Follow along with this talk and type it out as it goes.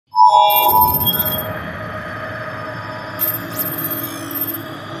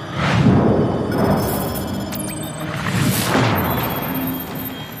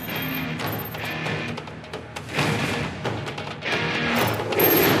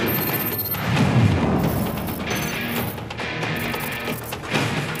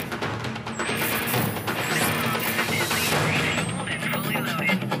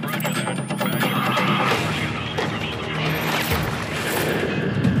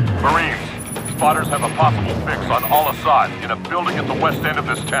Marines, spotters have a possible fix on Al-Assad in a building at the west end of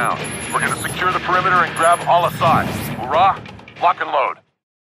this town. We're gonna secure the perimeter and grab Al-Assad. Hoorah! Lock and load.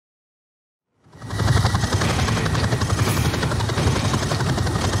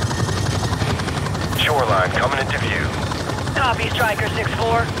 Shoreline coming into view. Copy, Striker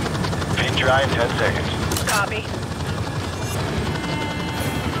 6-4. Feet dry in 10 seconds. Copy.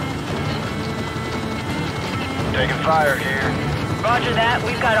 Taking fire here. Roger that.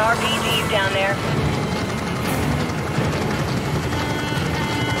 We've got RPGs down there.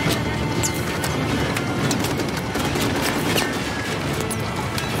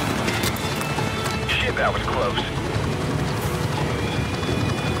 Shit, that was close.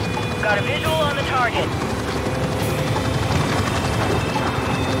 Got a visual on the target.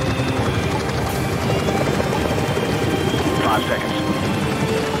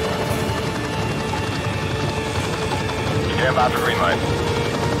 Stand by for green light.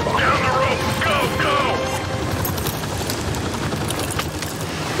 Down the rope! Go, go!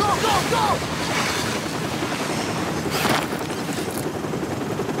 Go, go, go!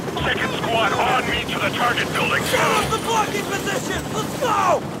 Second squad on me to the target building. Get up the blocking position! Let's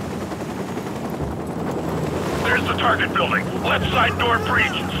go! There's the target building. Left side door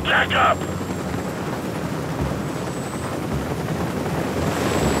breach. Stack up!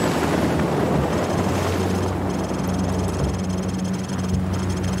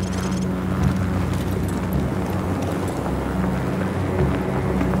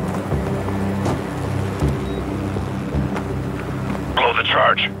 Blow the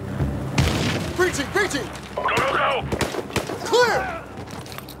charge. Breaching, breaching! Go, go, go! Clear!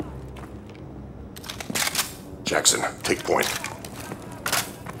 Jackson, take point.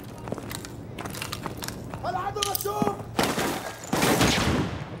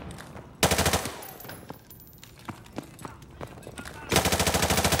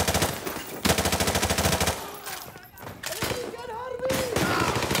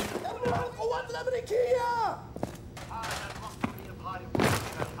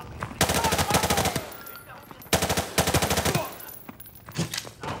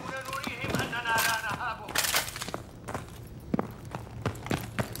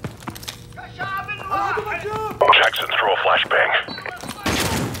 Jackson, throw a flashbang.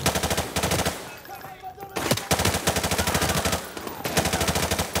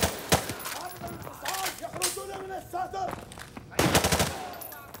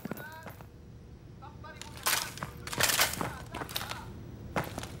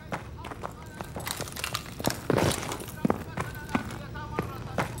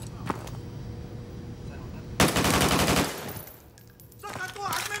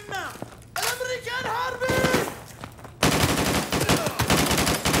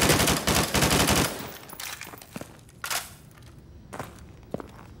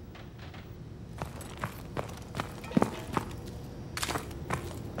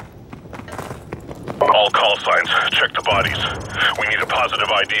 All call signs. Check the bodies. We need a positive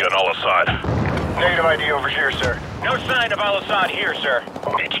ID on Al-Assad. Negative ID over here, sir. No sign of Al-Assad here, sir.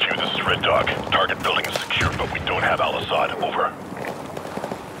 HQ, this is Red Dog. Target building is secure, but we don't have Al-Assad. Over.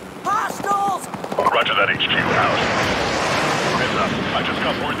 Hostiles! Roger that, HQ. Out. Heads up. I just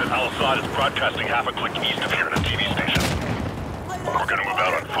got word that Al-Assad is broadcasting half a click east of here at a TV station. We're gonna move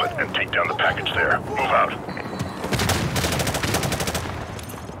out on foot and take down the package there. Move out.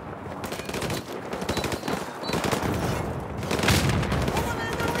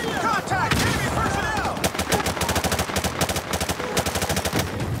 Contact! Enemy personnel!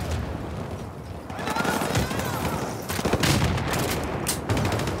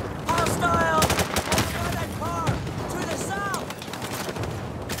 Hostile! Outside that car! To the south!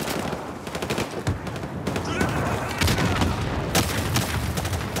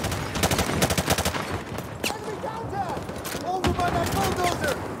 Enemy contact! Over by that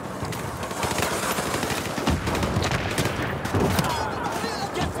bulldozer!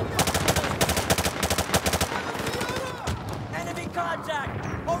 Enemy contact!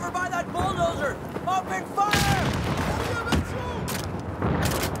 Over by that bulldozer! Open fire!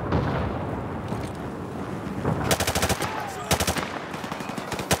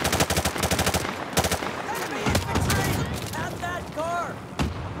 Enemy infantry! At that car!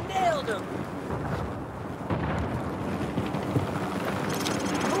 Nailed him!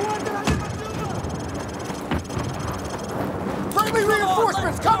 Friendly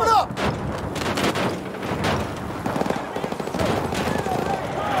reinforcements coming up!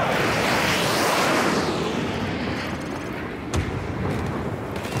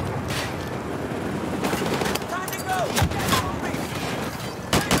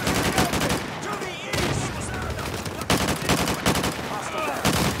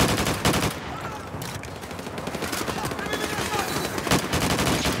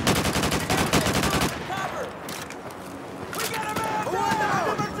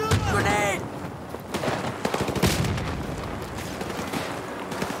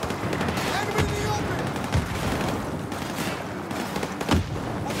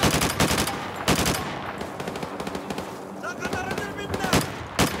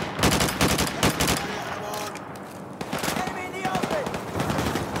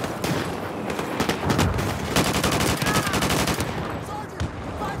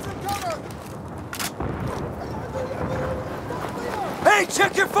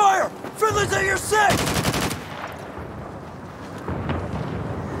 Check your fire! Friendly's at your six!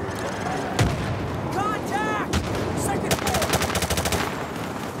 Contact! Second floor!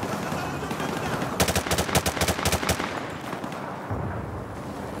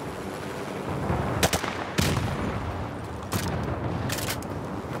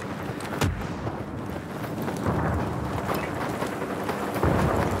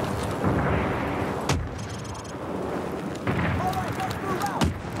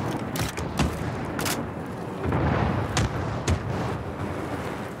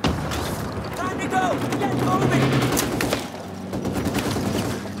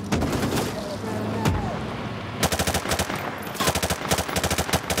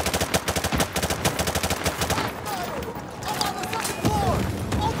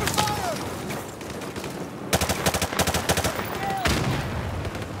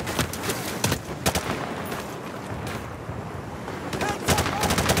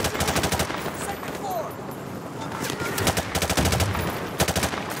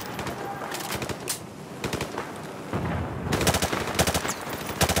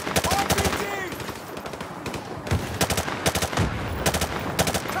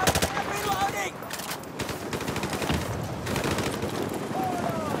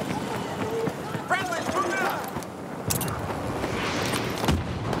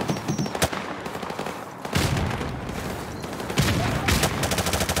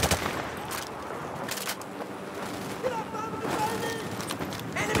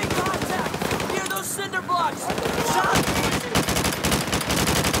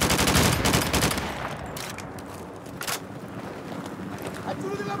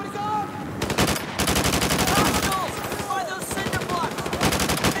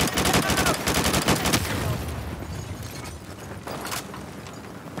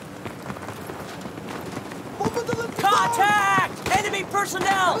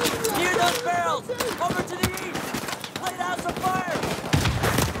 Personnel! Near those barrels! Over to the east! Laid out some fire!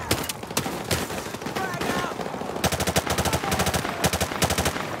 Frag out!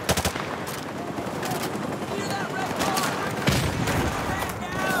 Near that red car! Frag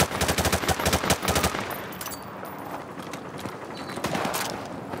out!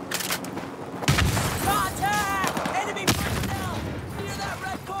 Contact! Enemy personnel! Near that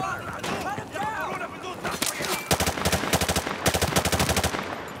red car! Cut him down!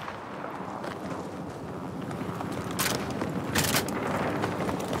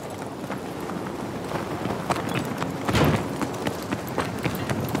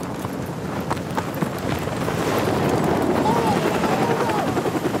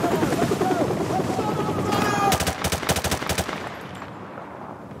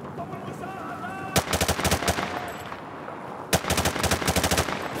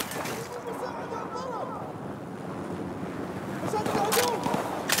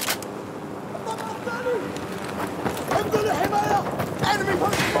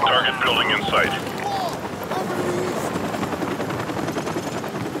 Target building in sight.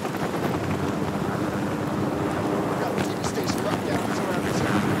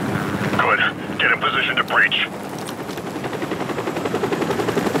 Good. Get in position to breach.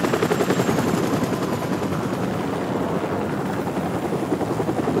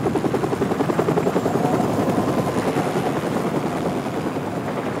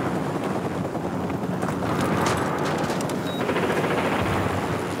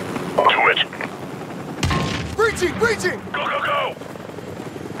 Breaching! Go, go, go!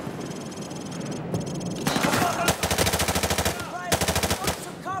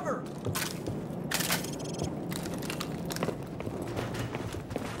 Some cover!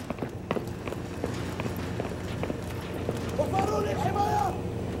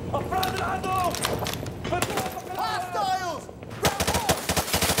 Hostiles!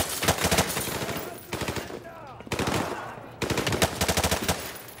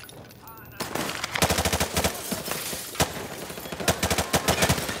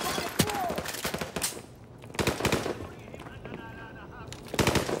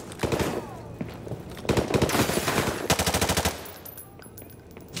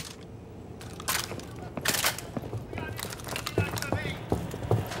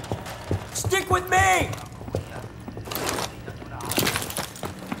 Stick with me!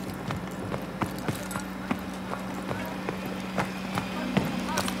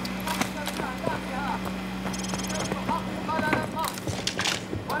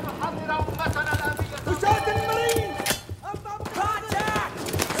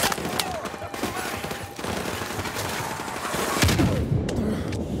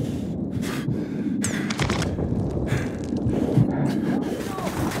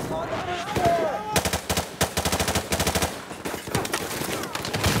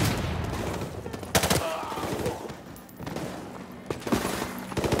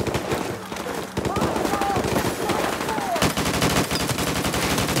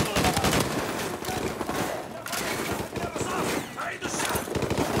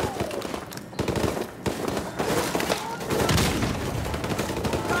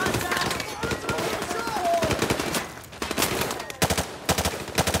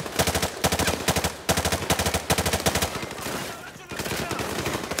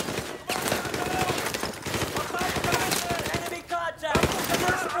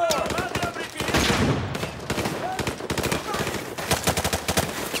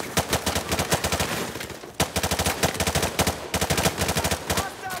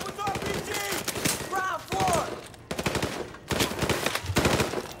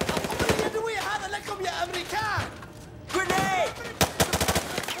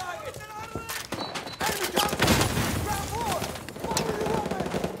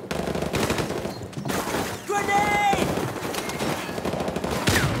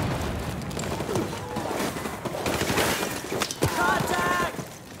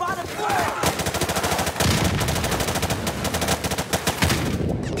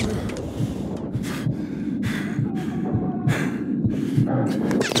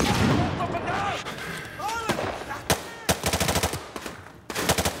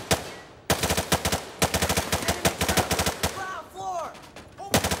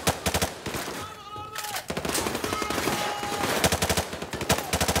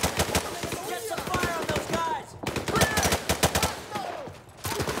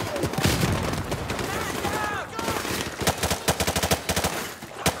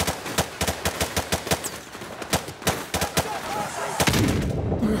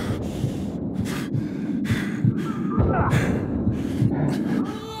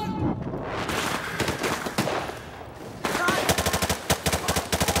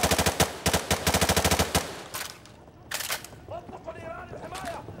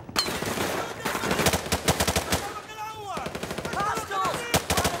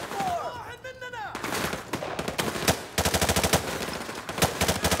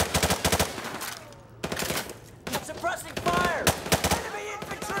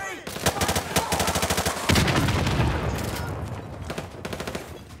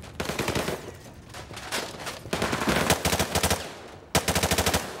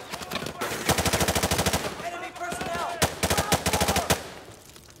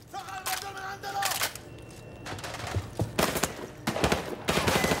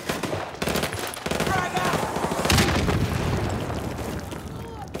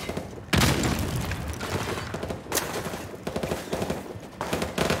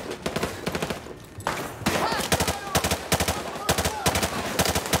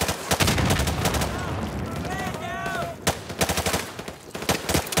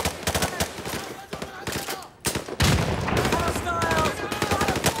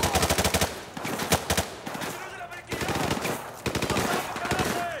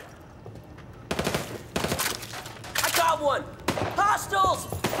 One! Hostiles!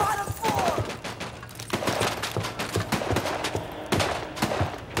 Bottom floor!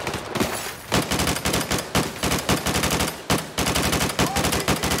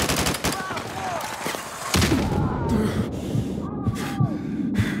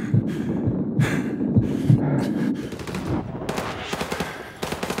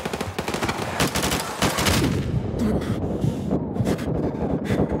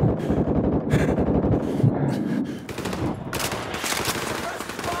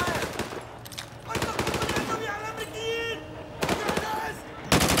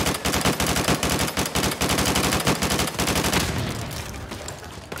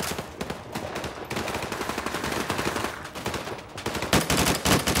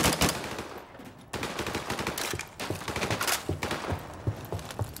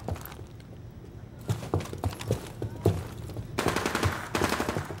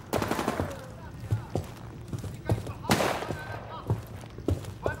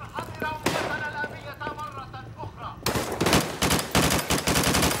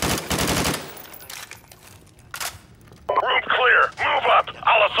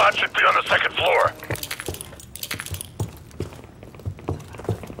 Al-Assad should be on the second floor.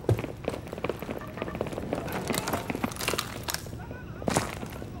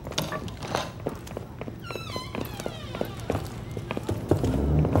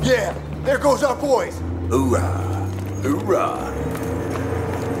 Yeah, there goes our boys. Hoorah! Hoorah!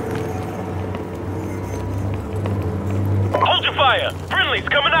 Hold your fire! Friendly's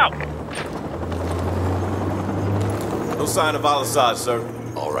coming out! No sign of Al-Assad, sir.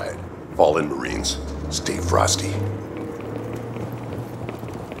 All right. Fall in, Marines. Stay frosty.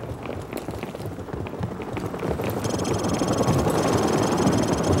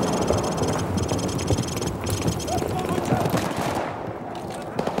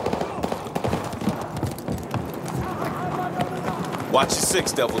 Watch your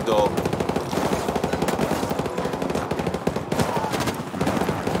six, Devil Dog.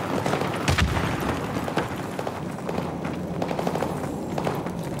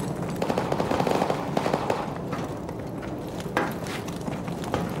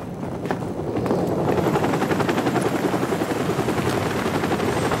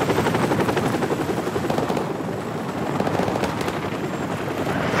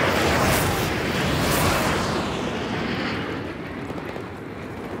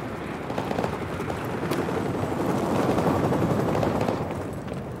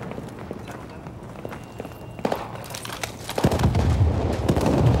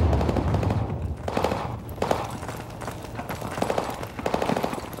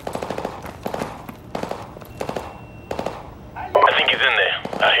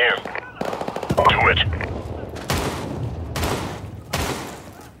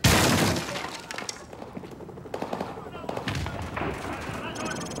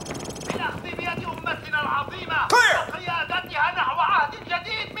 Clear!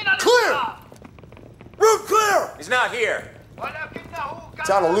 not here. It's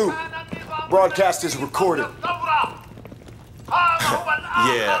on a loop. Broadcast is recorded.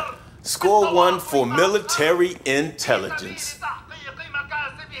 Yeah. Score 1 for military intelligence.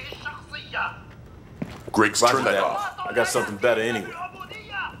 Griggs, Roger turn that off. I got something better anyway.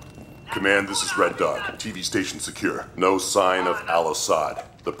 Command, this is Red Dog. TV station secure. No sign of Al-Assad.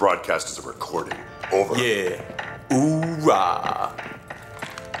 The broadcast is a recording. Over. Yeah. Hoorah.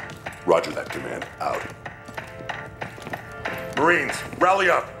 Roger that, Command. Out. Marines, rally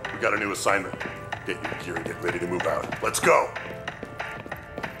up. We got a new assignment. Get your gear and get ready to move out. Let's go.